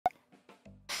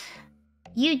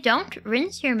You don't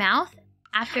rinse your mouth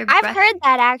after I've heard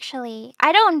that, actually.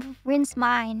 I don't rinse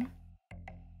mine.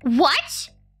 What?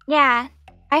 Yeah.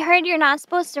 I heard you're not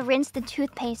supposed to rinse the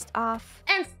toothpaste off.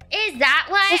 And is that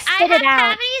why Just I spit have it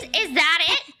out. cavities? Is that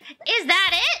it? Is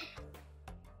that it?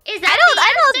 Is that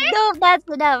I don't know if that's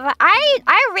enough.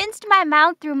 I rinsed my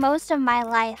mouth through most of my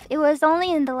life. It was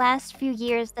only in the last few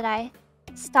years that I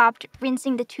stopped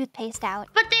rinsing the toothpaste out.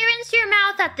 But they rinse your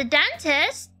mouth at the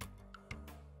dentist.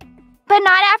 But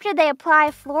not after they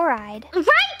apply fluoride.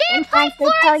 Right, they apply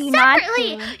fluoride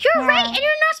separately. You're right, and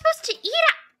you're not supposed to eat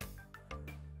it.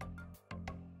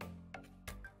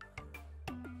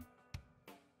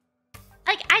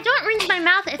 Like, I don't rinse my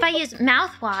mouth if I use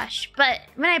mouthwash, but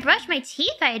when I brush my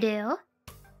teeth, I do.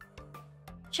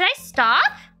 Should I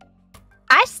stop?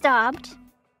 I stopped.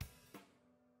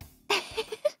 My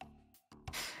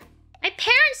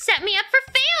parents set me up for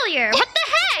failure. What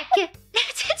the heck?